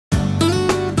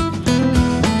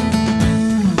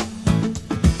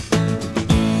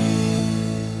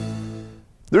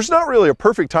There's not really a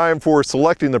perfect time for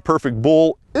selecting the perfect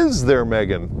bull, is there,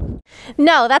 Megan?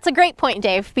 No, that's a great point,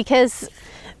 Dave, because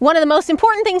one of the most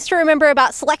important things to remember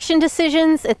about selection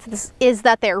decisions is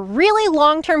that they're really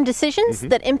long-term decisions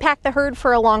that impact the herd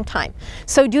for a long time.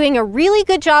 So doing a really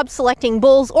good job selecting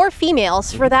bulls or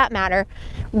females, for that matter,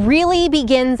 really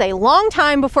begins a long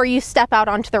time before you step out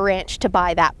onto the ranch to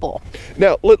buy that bull.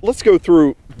 Now, let's go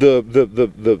through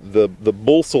the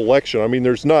bull selection. I mean,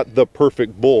 there's not the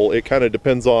perfect bull. It kind of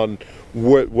depends on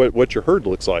what your herd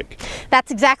looks like.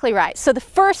 That's exactly right. So the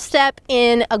first step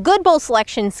in a good bull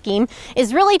selection scheme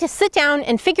is really to sit down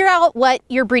and figure out what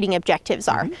your breeding objectives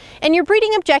are. And your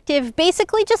breeding objective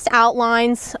basically just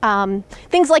outlines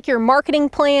things like your marketing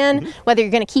plan, whether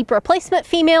you're going to keep replacement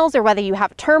females or whether you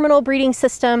have a terminal breeding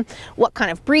system, what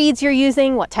kind of breeds you're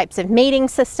using, what types of mating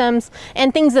systems,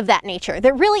 and things of that nature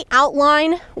that really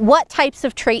outline what types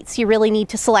of traits you really need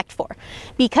to select for.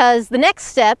 Because the next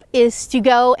step is to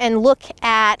go and look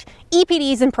at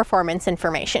EPDs and performance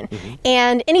information.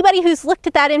 And anybody who's looked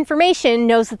at that information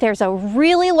knows that there's a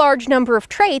really large number of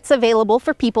traits available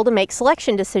for people to make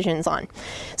selection decisions on.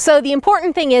 So the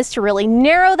important thing is to really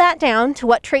narrow that down to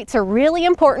what traits are really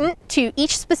important to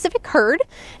each specific herd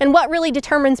and what really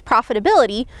determines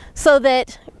profitability, so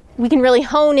that we can really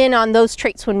hone in on those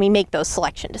traits when we make those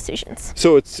selection decisions.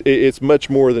 So it's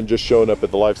much more than just showing up at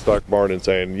the livestock barn and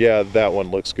saying, yeah, that one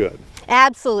looks good.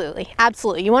 Absolutely,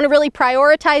 absolutely. You want to really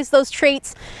prioritize those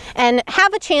traits and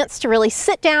have a chance to really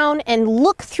sit down and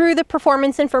look through the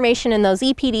performance information in those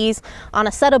EPDs on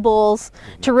a set of bulls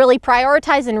to really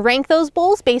prioritize and rank those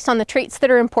bulls based on the traits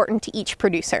that are important to each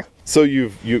producer. So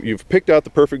you've picked out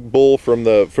the perfect bull from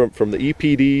the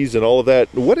EPDs and all of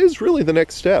that. What is really the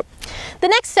next step? The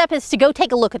next step is to go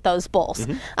take a look at those bulls,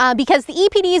 because the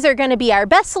EPDs are going to be our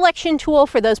best selection tool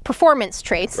for those performance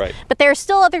traits, but there are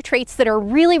still other traits that are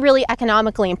really, really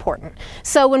economically important.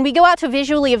 So when we go out to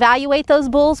visually evaluate those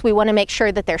bulls, we want to make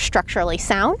sure that they're structurally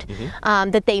sound,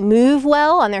 that they move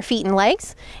well on their feet and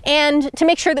legs, and to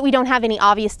make sure that we don't have any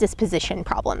obvious disposition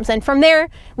problems. And from there,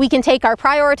 we can take our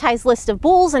prioritized list of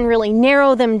bulls and really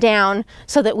narrow them down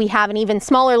so that we have an even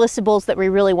smaller list of bulls that we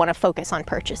really want to focus on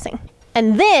purchasing.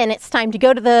 And then it's time to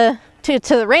go to the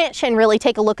ranch and really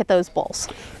take a look at those bulls.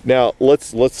 Now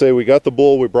let's say we got the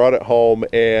bull, we brought it home,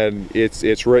 and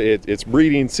it's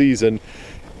breeding season,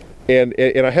 and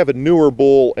I have a newer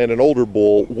bull and an older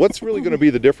bull. What's really going to be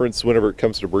the difference whenever it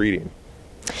comes to breeding?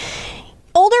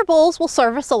 Older bulls will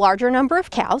service a larger number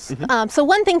of cows. So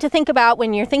one thing to think about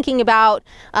when you're thinking about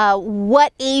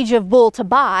what age of bull to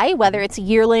buy, whether it's a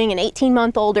yearling, an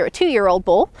 18-month-old, or a 2-year-old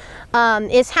bull,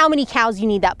 is how many cows you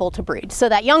need that bull to breed. So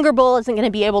that younger bull isn't going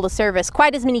to be able to service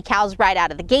quite as many cows right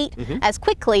out of the gate as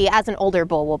quickly as an older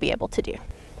bull will be able to do.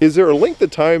 Is there a length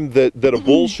of time that a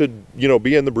bull should,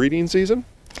 be in the breeding season?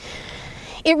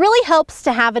 It really helps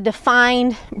to have a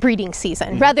defined breeding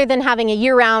season rather than having a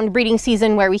year-round breeding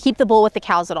season where we keep the bull with the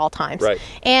cows at all times.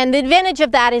 And the advantage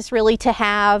of that is really to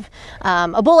have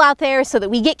a bull out there so that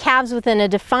we get calves within a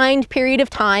defined period of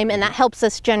time, and that helps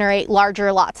us generate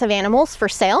larger lots of animals for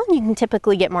sale. You can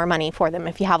typically get more money for them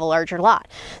if you have a larger lot.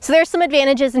 So there's some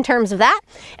advantages in terms of that,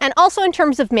 and also in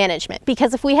terms of management,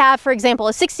 because if we have, for example,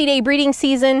 a 60-day breeding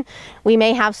season, we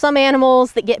may have some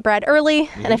animals that get bred early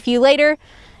and a few later,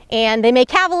 and they may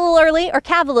calve a little early or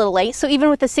calve a little late. So even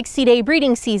with a 60-day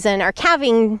breeding season, our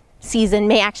calving season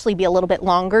may actually be a little bit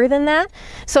longer than that.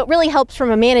 So it really helps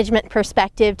from a management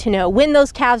perspective to know when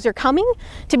those calves are coming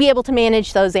to be able to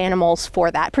manage those animals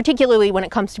for that, particularly when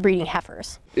it comes to breeding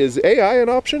heifers. Is AI an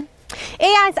option?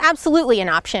 AI is absolutely an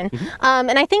option,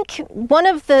 and I think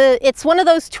it's one of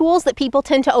those tools that people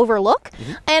tend to overlook,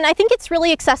 and I think it's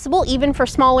really accessible even for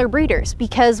smaller breeders,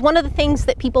 because one of the things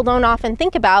that people don't often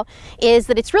think about is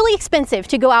that it's really expensive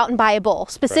to go out and buy a bull,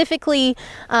 specifically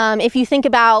if you think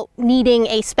about needing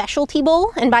a specialty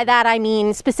bull, and by that I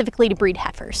mean specifically to breed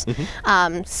heifers.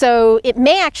 So it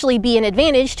may actually be an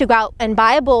advantage to go out and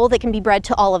buy a bull that can be bred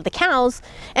to all of the cows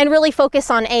and really focus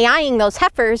on AIing those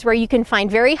heifers, where you can find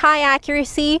very high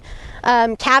accuracy,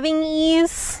 calving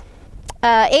ease,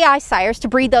 AI sires to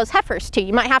breed those heifers to.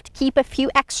 You might have to keep a few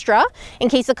extra in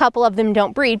case a couple of them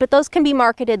don't breed, but those can be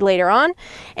marketed later on.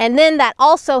 And then that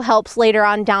also helps later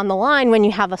on down the line when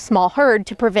you have a small herd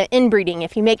to prevent inbreeding,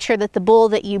 if you make sure that the bull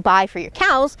that you buy for your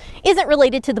cows isn't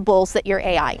related to the bulls that you're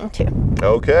AIing to.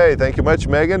 Okay, thank you much,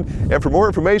 Megan. And for more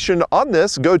information on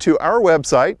this, go to our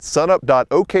website,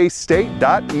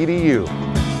 sunup.okstate.edu.